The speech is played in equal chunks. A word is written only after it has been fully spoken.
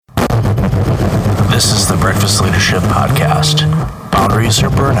This is the Breakfast Leadership Podcast. Boundaries or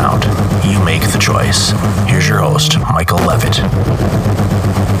burnout, you make the choice. Here's your host, Michael Levitt.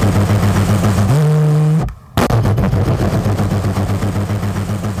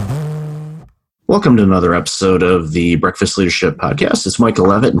 Welcome to another episode of the Breakfast Leadership Podcast. It's Michael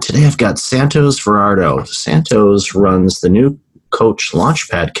Levitt, and today I've got Santos Verardo. Santos runs the new Coach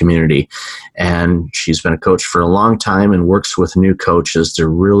Launchpad community, and she's been a coach for a long time and works with new coaches to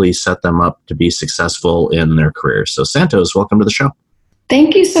really set them up to be successful in their careers. So Santos, welcome to the show.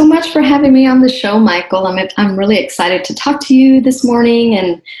 Thank you so much for having me on the show, Michael. I'm really excited to talk to you this morning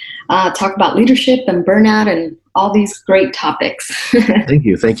and talk about leadership and burnout and all these great topics.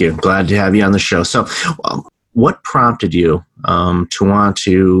 Thank you. Glad to have you on the show. So what prompted you to want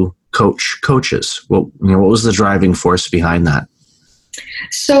to coach coaches? What was the driving force behind that?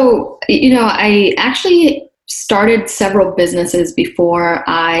 So, I actually started several businesses before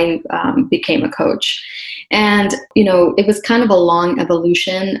I became a coach. And, it was kind of a long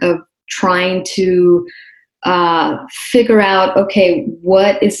evolution of trying to figure out, okay,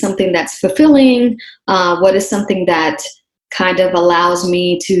 what is something that's fulfilling? What is something that kind of allows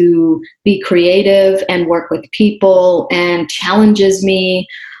me to be creative and work with people and challenges me?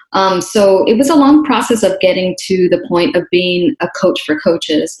 So it was a long process of getting to the point of being a coach for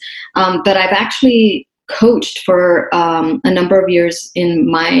coaches. But I've actually coached for a number of years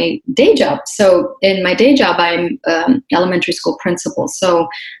in my day job. So in my day job, I'm elementary school principal. So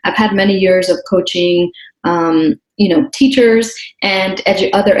I've had many years of coaching, teachers and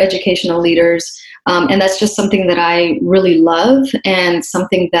other educational leaders. And that's just something that I really love and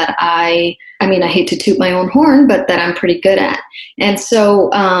something that I hate to toot my own horn, but that I'm pretty good at. And so,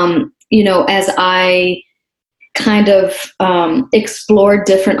 as I kind of explored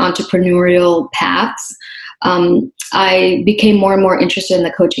different entrepreneurial paths, I became more and more interested in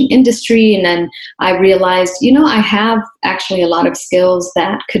the coaching industry. And then I realized, I have actually a lot of skills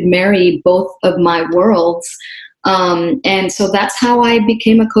that could marry both of my worlds. And so that's how I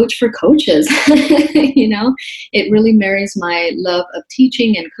became a coach for coaches. It really marries my love of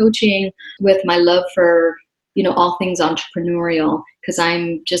teaching and coaching with my love for, all things entrepreneurial, because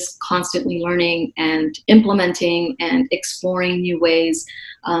I'm just constantly learning and implementing and exploring new ways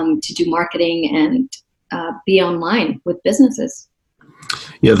to do marketing and be online with businesses.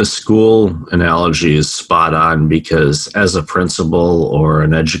 Yeah, the school analogy is spot on, because as a principal or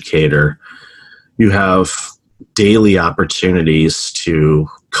an educator, you have daily opportunities to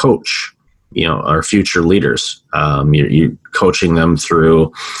coach, our future leaders. You're coaching them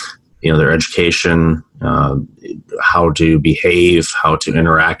through, their education, how to behave, how to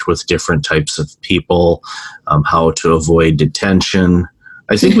interact with different types of people, how to avoid detention.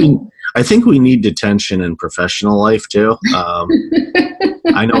 I think we need detention in professional life too.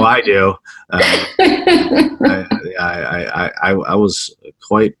 I know I do. I was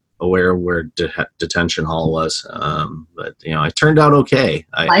quite aware of where detention hall was, but I turned out okay.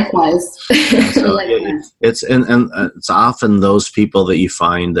 Likewise. So it's often those people that you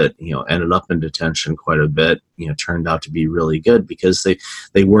find that ended up in detention quite a bit, turned out to be really good, because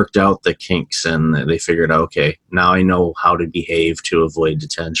they worked out the kinks and they figured out, okay, now I know how to behave to avoid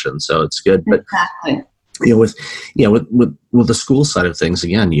detention. So it's good. But exactly. With the school side of things,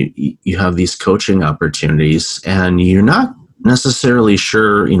 again, you have these coaching opportunities, and you're not necessarily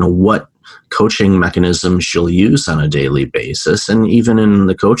sure, what coaching mechanisms you'll use on a daily basis. And even in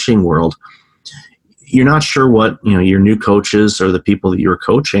the coaching world, you're not sure what, your new coaches or the people that you're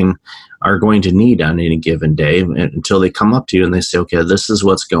coaching are going to need on any given day until they come up to you and they say, okay, this is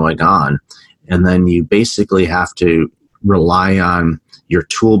what's going on. And then you basically have to rely on your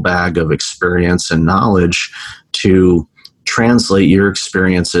tool bag of experience and knowledge to translate your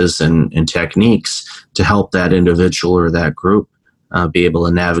experiences and techniques to help that individual or that group be able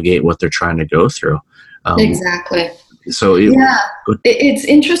to navigate what they're trying to go through. Exactly. So it's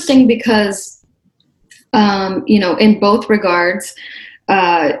interesting because, in both regards,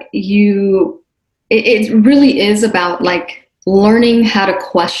 it really is about learning how to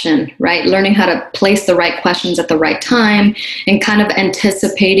question, right? Learning how to place the right questions at the right time and kind of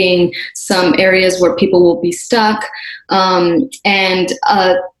anticipating some areas where people will be stuck, and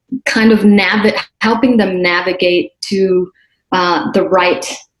kind of helping them navigate to the right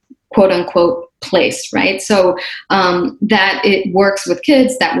quote unquote place, right? So that it works with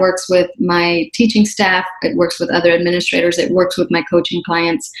kids, that works with my teaching staff, it works with other administrators, it works with my coaching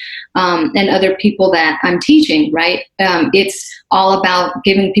clients, and other people that I'm teaching, right? It's all about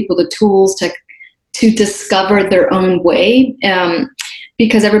giving people the tools to discover their own way,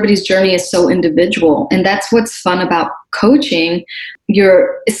 because everybody's journey is so individual. And that's what's fun about coaching,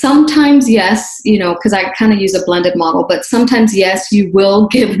 you're sometimes, yes, because I kind of use a blended model, but sometimes, yes, you will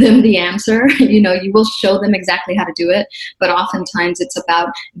give them the answer, you will show them exactly how to do it. But oftentimes it's about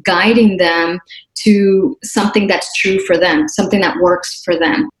guiding them to something that's true for them, something that works for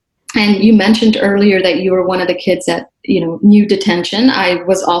them. And you mentioned earlier that you were one of the kids that, knew detention. I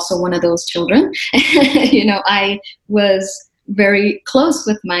was also one of those children. I was very close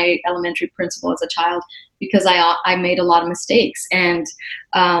with my elementary principal as a child because I made a lot of mistakes. And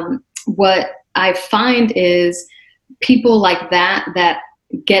what I find is people like that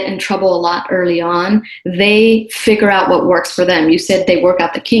get in trouble a lot early on, they figure out what works for them. You said they work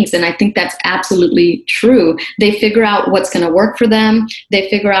out the kinks, and I think that's absolutely true. They figure out what's going to work for them. They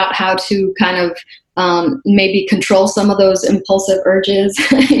figure out how to kind of maybe control some of those impulsive urges,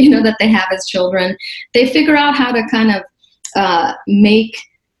 that they have as children. They figure out how to kind of make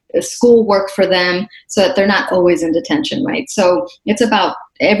school work for them so that they're not always in detention, right? So it's about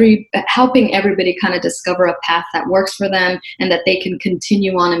helping everybody kind of discover a path that works for them and that they can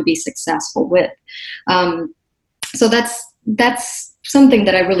continue on and be successful with. So that's something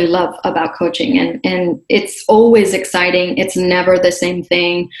that I really love about coaching, and it's always exciting. It's never the same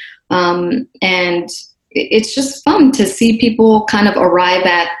thing. And it's just fun to see people kind of arrive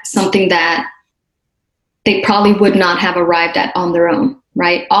at something that they probably would not have arrived at on their own,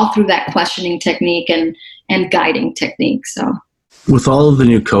 right? All through that questioning technique and guiding technique. So, with all of the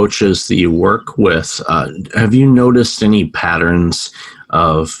new coaches that you work with, have you noticed any patterns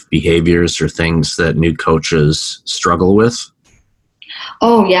of behaviors or things that new coaches struggle with?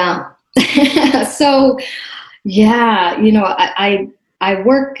 Oh, yeah. So, yeah, I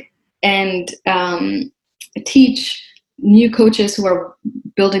work and teach new coaches who are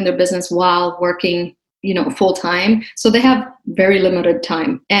building their business while working full time. So they have very limited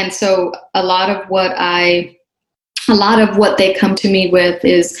time. And so a lot of what they come to me with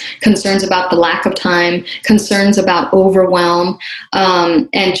is concerns about the lack of time, concerns about overwhelm,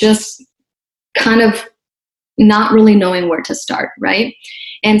 and just kind of not really knowing where to start, right?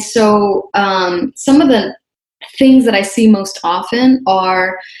 And so some of the things that I see most often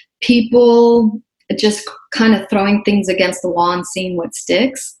are people just kind of throwing things against the wall and seeing what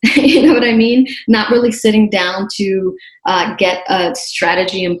sticks. You know what I mean? Not really sitting down to get a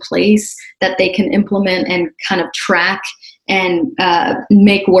strategy in place that they can implement and kind of track and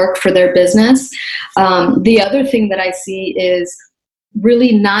make work for their business. The other thing that I see is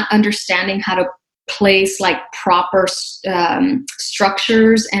really not understanding how to place like proper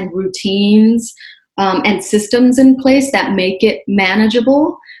structures and routines and systems in place that make it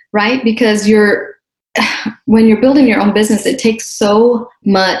manageable, right? Because when you're building your own business, it takes so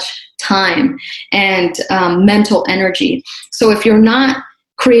much time and mental energy. So if you're not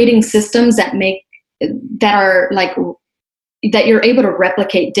creating systems that you're able to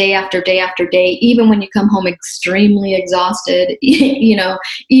replicate day after day after day, even when you come home extremely exhausted,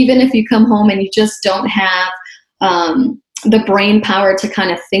 even if you come home and you just don't have the brain power to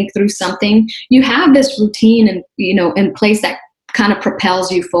kind of think through something, you have this routine and in place that kind of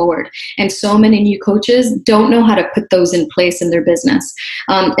propels you forward. And so many new coaches don't know how to put those in place in their business.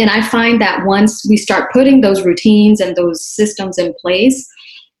 And I find that once we start putting those routines and those systems in place,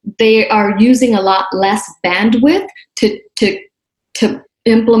 they are using a lot less bandwidth to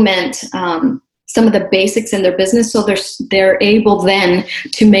implement some of the basics in their business. So they're able then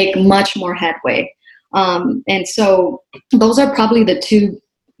to make much more headway. And so those are probably the two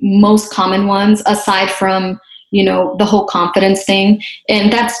most common ones, aside from the whole confidence thing.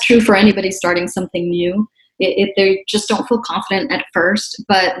 And that's true for anybody starting something new. They just don't feel confident at first,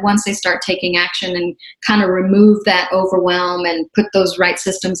 but once they start taking action and kind of remove that overwhelm and put those right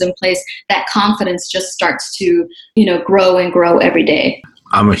systems in place, that confidence just starts to, grow and grow every day.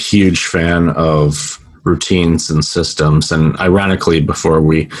 I'm a huge fan of routines and systems. And ironically, before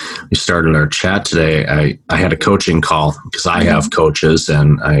we started our chat today, I had a coaching call because I have coaches,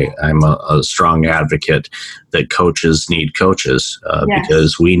 and I'm a strong advocate that coaches need coaches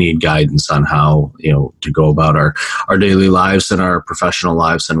because we need guidance on how, to go about our daily lives and our professional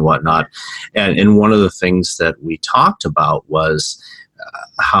lives and whatnot. And one of the things that we talked about was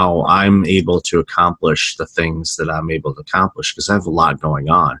how I'm able to accomplish the things that I'm able to accomplish because I have a lot going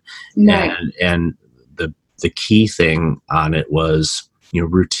on. Right. And the key thing on it was,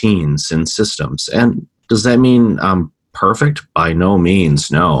 routines and systems. And does that mean perfect? By no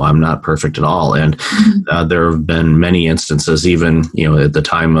means. No, I'm not perfect at all. And there have been many instances, even at the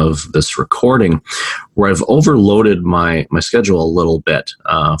time of this recording, where I've overloaded my schedule a little bit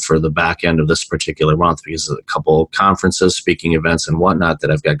for the back end of this particular month because of a couple of conferences, speaking events, and whatnot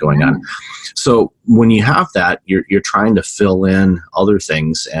that I've got going on. So when you have that, you're trying to fill in other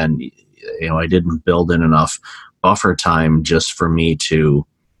things, and I didn't build in enough buffer time just for me to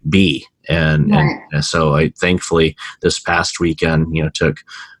be. And so I thankfully this past weekend, took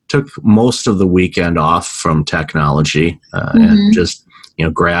most of the weekend off from technology and just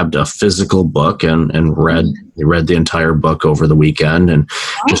grabbed a physical book and read the entire book over the weekend, and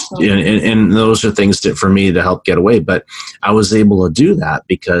just and those are things for me to help get away. But I was able to do that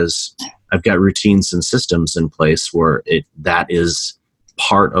because I've got routines and systems in place where that is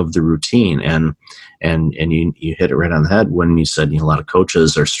part of the routine. And you hit it right on the head when you said a lot of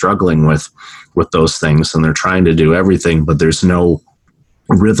coaches are struggling with those things, and they're trying to do everything, but there's no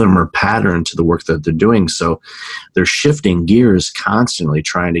rhythm or pattern to the work that they're doing. So they're shifting gears constantly,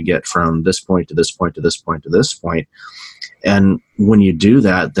 trying to get from this point to this point to this point to this point. And when you do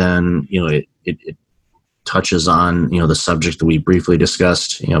that, then it touches on the subject that we briefly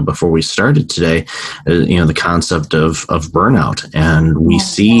discussed before we started today, the concept of burnout. And we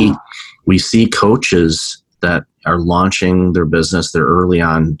see coaches that are launching their business, they're early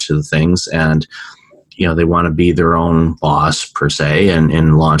on to the things, and they want to be their own boss per se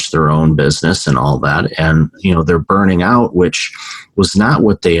and launch their own business and all that. And, they're burning out, which was not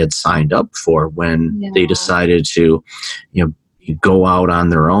what they had signed up for when they decided to, go out on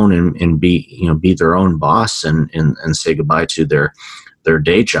their own and be their own boss and say goodbye to their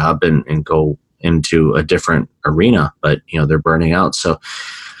day job and go into a different arena, but, they're burning out. So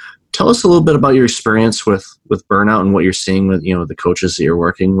tell us a little bit about your experience with burnout and what you're seeing with, the coaches that you're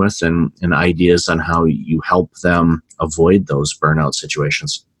working with, and ideas on how you help them avoid those burnout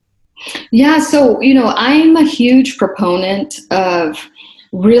situations. Yeah. So, I'm a huge proponent of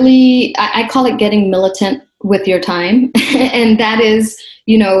really, I call it getting militant with your time. And that is,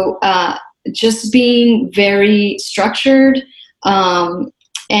 just being very structured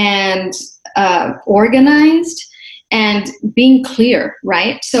and organized, and being clear,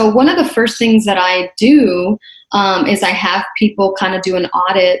 right? So one of the first things that I do is I have people kind of do an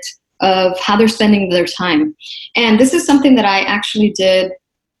audit of how they're spending their time. And this is something that I actually did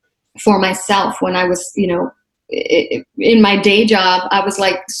for myself when I was, in my day job. I was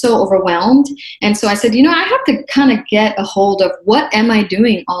like so overwhelmed. And so I said, I have to kind of get a hold of what am I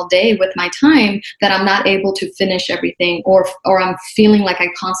doing all day with my time that I'm not able to finish everything, or I'm feeling like I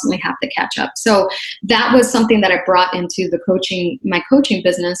constantly have to catch up. So that was something that I brought into my coaching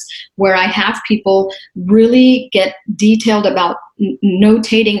business, where I have people really get detailed about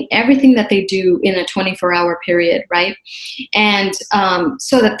notating everything that they do in a 24-hour period, right? And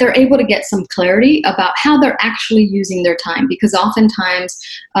so that they're able to get some clarity about how they're actually using their time, because oftentimes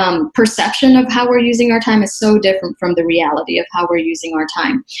perception of how we're using our time is so different from the reality of how we're using our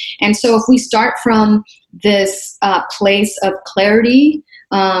time. And so if we start from this place of clarity,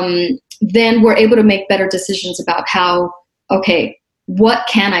 then we're able to make better decisions about what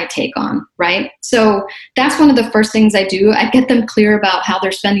can I take on, right? So that's one of the first things I do. I get them clear about how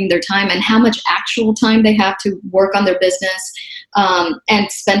they're spending their time and how much actual time they have to work on their business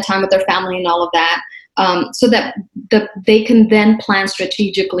and spend time with their family and all of that, so that they can then plan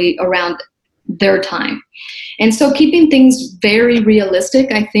strategically around their time. And so keeping things very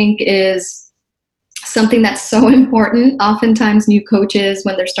realistic, I think, is something that's so important. Oftentimes new coaches,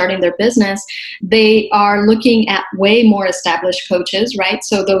 when they're starting their business, they are looking at way more established coaches, right?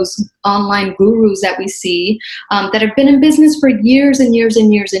 So those online gurus that we see that have been in business for years and years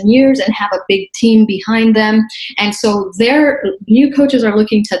and years and years and have a big team behind them. And so their new coaches are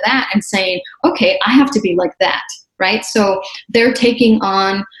looking to that and saying, okay, I have to be like that, right? So they're taking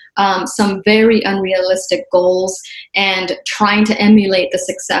on some very unrealistic goals and trying to emulate the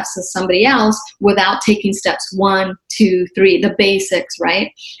success of somebody else without taking steps 1, 2, 3, the basics,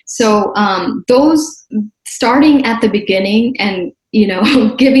 right? So those starting at the beginning and,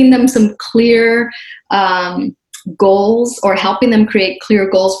 giving them some clear goals, or helping them create clear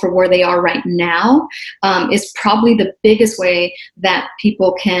goals for where they are right now, is probably the biggest way that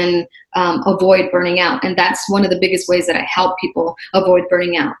people can avoid burning out. And that's one of the biggest ways that I help people avoid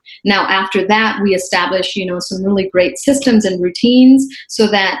burning out. Now, after that, we establish, some really great systems and routines so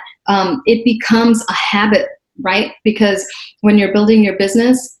that it becomes a habit, right? Because when you're building your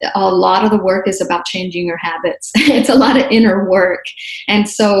business, a lot of the work is about changing your habits. It's a lot of inner work. And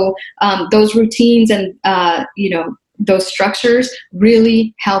so those routines and, those structures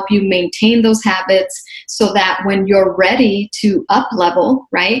really help you maintain those habits so that when you're ready to up level,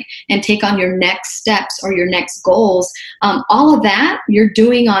 right, and take on your next steps or your next goals, all of that you're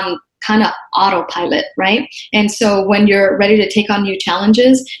doing on kind of autopilot, right? And so when you're ready to take on new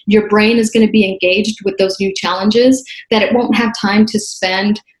challenges, your brain is going to be engaged with those new challenges that it won't have time to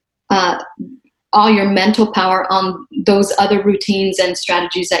spend all your mental power on those other routines and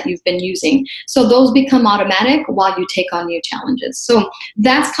strategies that you've been using. So those become automatic while you take on new challenges. So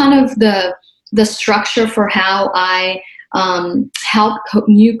that's kind of the structure for how I help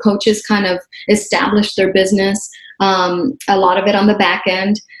new coaches kind of establish their business, a lot of it on the back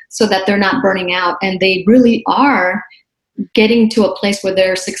end, so that they're not burning out and they really are getting to a place where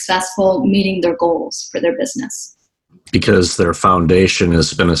they're successful meeting their goals for their business. Because their foundation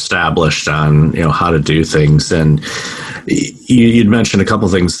has been established on, how to do things. And you'd mentioned a couple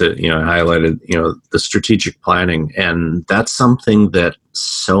of things that, highlighted, the strategic planning. And that's something that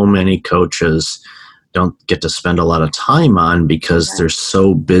so many coaches don't get to spend a lot of time on because they're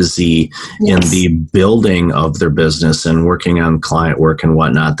so busy in the building of their business and working on client work and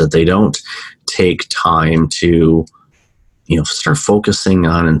whatnot that they don't take time to start focusing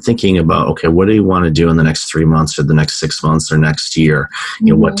on and thinking about, okay, what do you want to do in the next 3 months or the next 6 months or next year?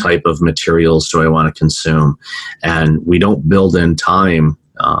 What type of materials do I want to consume? And we don't build in time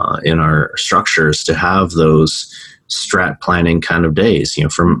in our structures to have those strat planning kind of days.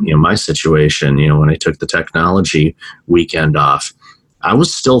 From my situation, when I took the technology weekend off, I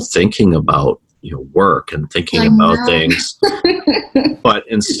was still thinking about work and thinking about things. But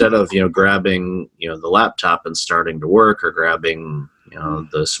instead of, grabbing, the laptop and starting to work or grabbing,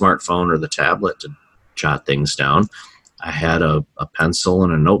 the smartphone or the tablet to jot things down, I had a pencil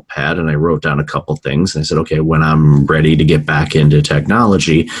and a notepad and I wrote down a couple things. And I said, okay, when I'm ready to get back into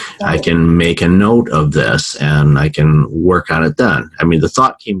technology, I can make a note of this and I can work on it then. I mean, the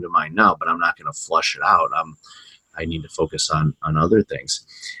thought came to mind now, but I'm not going to flush it out. I need to focus on other things.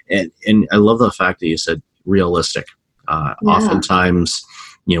 And I love the fact that you said realistic. Oftentimes,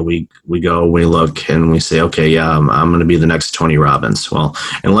 we go, we look and we say, okay, I'm going to be the next Tony Robbins. Well,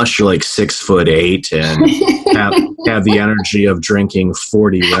 unless you're like 6'8" and have the energy of drinking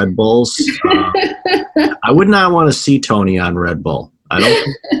 40 Red Bulls, I would not want to see Tony on Red Bull. I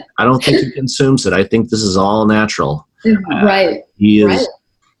don't think he consumes it. I think this is all natural. Right. He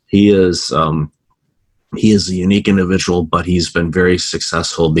is a unique individual, but he's been very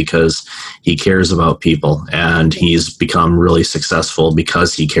successful because he cares about people, and he's become really successful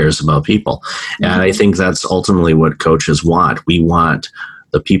because he cares about people. And I think that's ultimately what coaches want. We want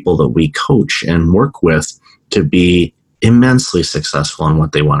the people that we coach and work with to be immensely successful in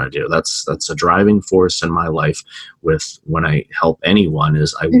what they want to do. That's a driving force in my life with when I help anyone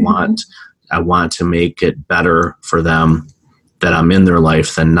is I want to make it better for them that I'm in their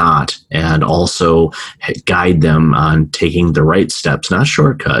life than not, and also guide them on taking the right steps, not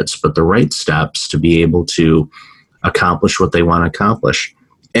shortcuts, but the right steps to be able to accomplish what they want to accomplish.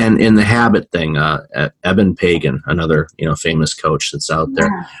 And in the habit thing, Eben Pagan, another famous coach that's out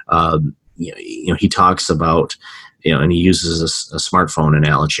there, he talks about and he uses a smartphone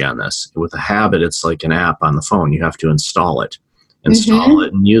analogy on this. With a habit, it's like an app on the phone. You have to install it and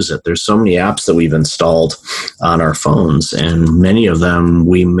use it. There's so many apps that we've installed on our phones, and many of them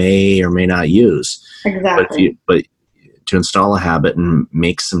we may or may not use. Exactly. But to install a habit and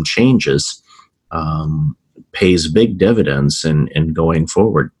make some changes pays big dividends in going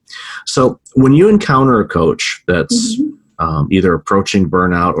forward. So when you encounter a coach that's either approaching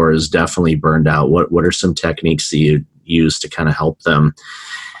burnout or is definitely burned out, what are some techniques that you use to kind of help them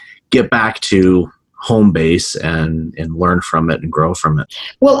get back to home base and learn from it and grow from it?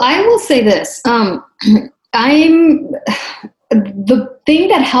 Well, I will say this. The thing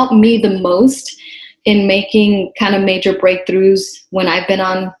that helped me the most in making kind of major breakthroughs when I've been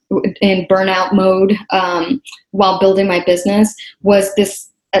in burnout mode while building my business was this,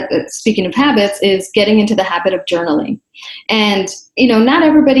 speaking of habits, is getting into the habit of journaling. And, not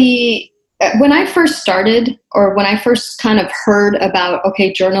everybody, when I first started, or when I first kind of heard about,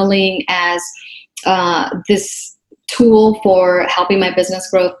 journaling as this tool for helping my business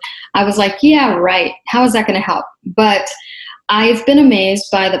growth, I was like, yeah, right. How is that going to help? But I've been amazed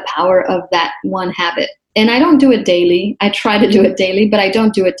by the power of that one habit. And I don't do it daily. I try to do it daily, but I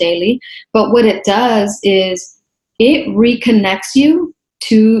don't do it daily. But what it does is it reconnects you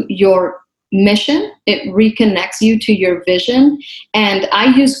to your mission. It reconnects you to your vision. And I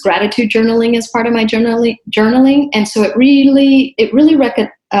use gratitude journaling as part of my journaling. And so it really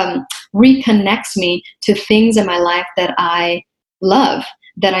reconnects me to things in my life that I love,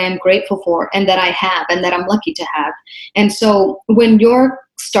 that I am grateful for, and that I have, and that I'm lucky to have. And so when you're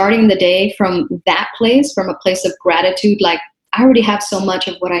starting the day from that place, from a place of gratitude, like I already have so much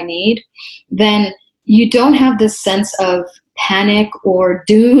of what I need, then you don't have this sense of panic or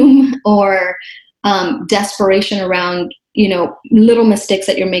doom or desperation around, little mistakes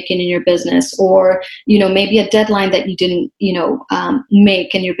that you're making in your business, or, maybe a deadline that you didn't,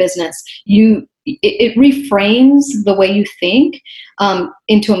 make in your business. It reframes the way you think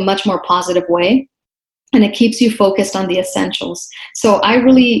into a much more positive way, and it keeps you focused on the essentials. So I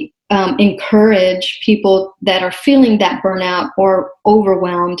really encourage people that are feeling that burnout or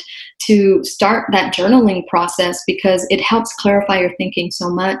overwhelmed to start that journaling process, because it helps clarify your thinking so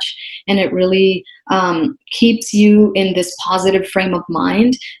much, and it really keeps you in this positive frame of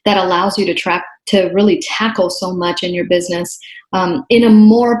mind that allows you to really tackle so much in your business in a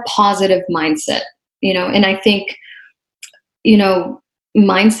more positive mindset. And I think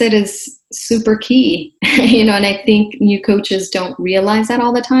mindset is super key, and I think new coaches don't realize that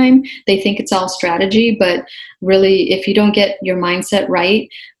all the time. They think it's all strategy, but really, if you don't get your mindset right,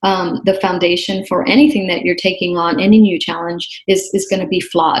 the foundation for anything that you're taking on, any new challenge is going to be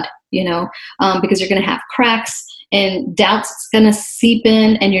flawed, because you're going to have cracks and doubt's going to seep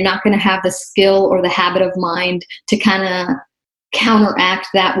in, and you're not going to have the skill or the habit of mind to kind of counteract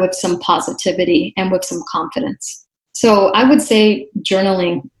that with some positivity and with some confidence. So I would say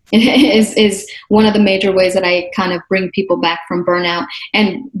journaling is one of the major ways that I kind of bring people back from burnout,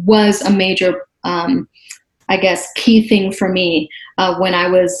 and was a major, key thing for me when I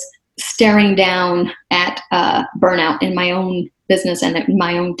was staring down at burnout in my own business and in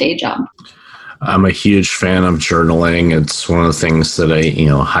my own day job. I'm a huge fan of journaling. It's one of the things that I,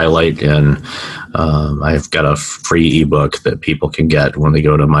 highlight, and I've got a free ebook that people can get when they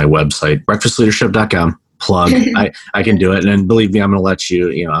go to my website, breakfastleadership.com. Plug. I can do it. And believe me, I'm going to let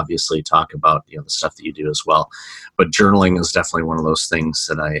you, obviously talk about, the stuff that you do as well. But journaling is definitely one of those things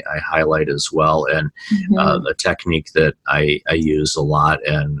that I highlight as well. And the technique that I use a lot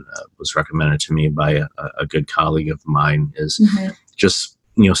and was recommended to me by a good colleague of mine is just,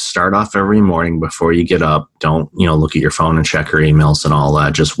 start off every morning before you get up. Don't, look at your phone and check your emails and all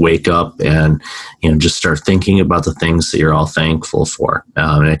that. Just wake up and, just start thinking about the things that you're all thankful for.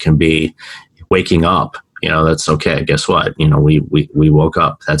 And it can be waking up. That's okay. Guess what? We woke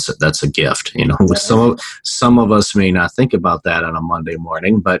up. That's a gift. Some of us may not think about that on a Monday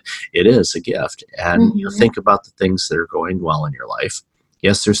morning, but it is a gift. And think about the things that are going well in your life.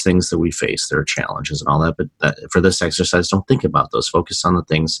 Yes, there's things that we face. There are challenges and all that, but for this exercise, don't think about those. Focus on the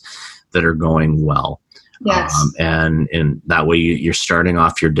things that are going well. Yes. And in that way, you're starting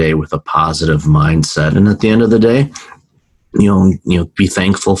off your day with a positive mindset. And at the end of the day, be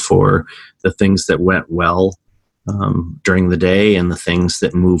thankful for the things that went well during the day, and the things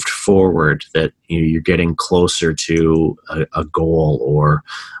that moved forward, that you're getting closer to a goal, or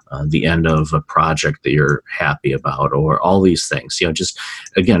the end of a project that you're happy about, or all these things. Just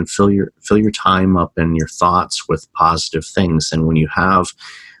again, fill your time up and your thoughts with positive things. And when you have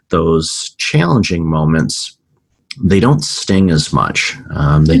those challenging moments, they don't sting as much.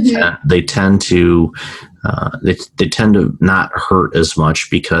 They tend to not hurt as much,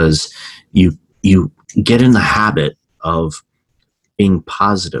 because you get in the habit of being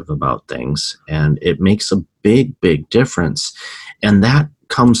positive about things, and it makes a big difference. And that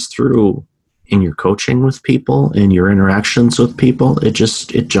comes through in your coaching with people, in your interactions with people. It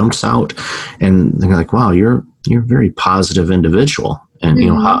jumps out, and they're like, wow, you're a very positive individual. And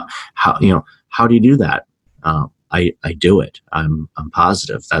how do you do that? I do it. I'm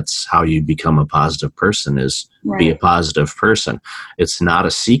positive. That's how you become a positive person, is be a positive person. It's not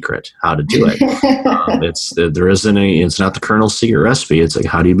a secret how to do it. It's not the Colonel's secret recipe. It's like,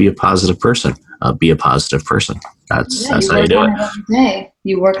 how do you be a positive person? Be a positive person. That's how you do it. Every day.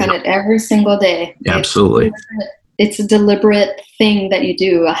 You work on it every single day. Absolutely. It's a deliberate thing that you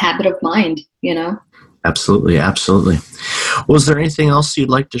do, a habit of mind, Absolutely. Was there anything else you'd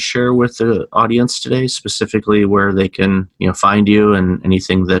like to share with the audience today, specifically where they can, find you, and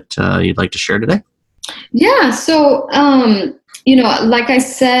anything that you'd like to share today? Yeah. So, like I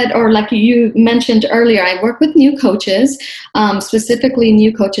said, or like you mentioned earlier, I work with new coaches, specifically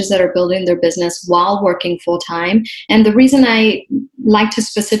new coaches that are building their business while working full time. And the reason I like to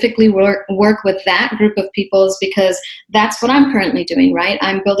specifically work with that group of people is because that's what I'm currently doing, right?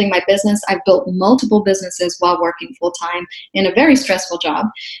 I'm building my business. I've built multiple businesses while working full time in a very stressful job.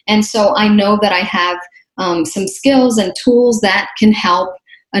 And so I know that I have some skills and tools that can help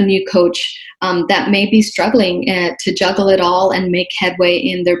a new coach that may be struggling to juggle it all and make headway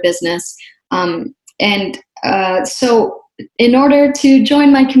in their business. So in order to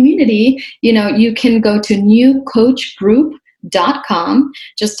join my community, you can go to newcoachgroup.com.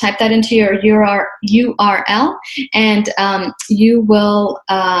 Just type that into your URL, and you will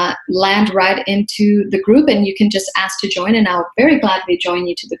land right into the group, and you can just ask to join, and I'll very gladly join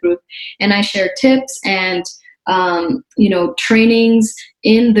you to the group. And I share tips and trainings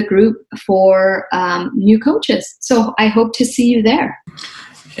in the group for new coaches. So I hope to see you there.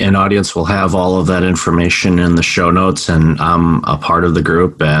 And audience will have all of that information in the show notes, and I'm a part of the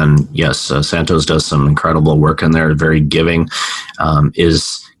group. And yes, Santos does some incredible work in there, very giving,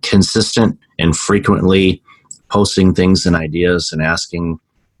 is consistent and frequently posting things and ideas and asking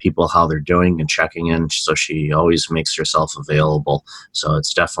people how they're doing and checking in. So she always makes herself available. So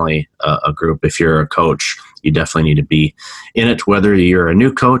it's definitely a group. If you're a coach, you definitely need to be in it, whether you're a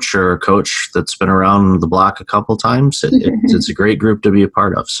new coach or a coach that's been around the block a couple times. It's a great group to be a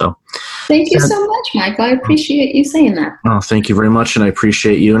part of. So thank you so much, Michael. I appreciate you saying that. Oh, thank you very much. And I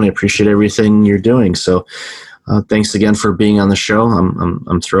appreciate you, and I appreciate everything you're doing. So thanks again for being on the show.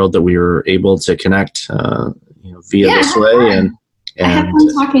 I'm thrilled that we were able to connect via this way. And I had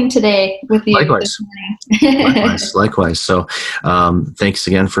fun talking today with you. Likewise. Likewise. So thanks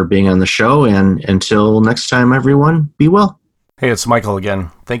again for being on the show. And until next time, everyone, be well. Hey, it's Michael again.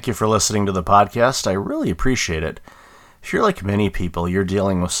 Thank you for listening to the podcast. I really appreciate it. If you're like many people, you're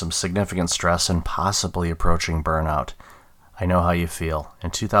dealing with some significant stress and possibly approaching burnout. I know how you feel.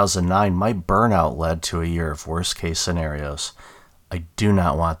 In 2009, my burnout led to a year of worst-case scenarios. I do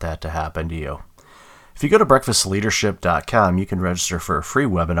not want that to happen to you. If you go to breakfastleadership.com, you can register for a free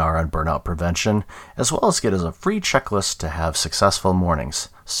webinar on burnout prevention, as well as get a free checklist to have successful mornings.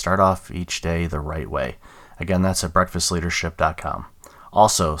 Start off each day the right way. Again, that's at breakfastleadership.com.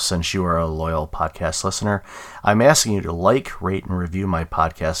 Also, since you are a loyal podcast listener, I'm asking you to like, rate, and review my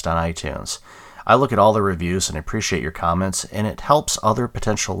podcast on iTunes. I look at all the reviews and appreciate your comments, and it helps other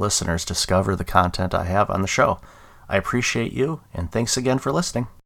potential listeners discover the content I have on the show. I appreciate you, and thanks again for listening.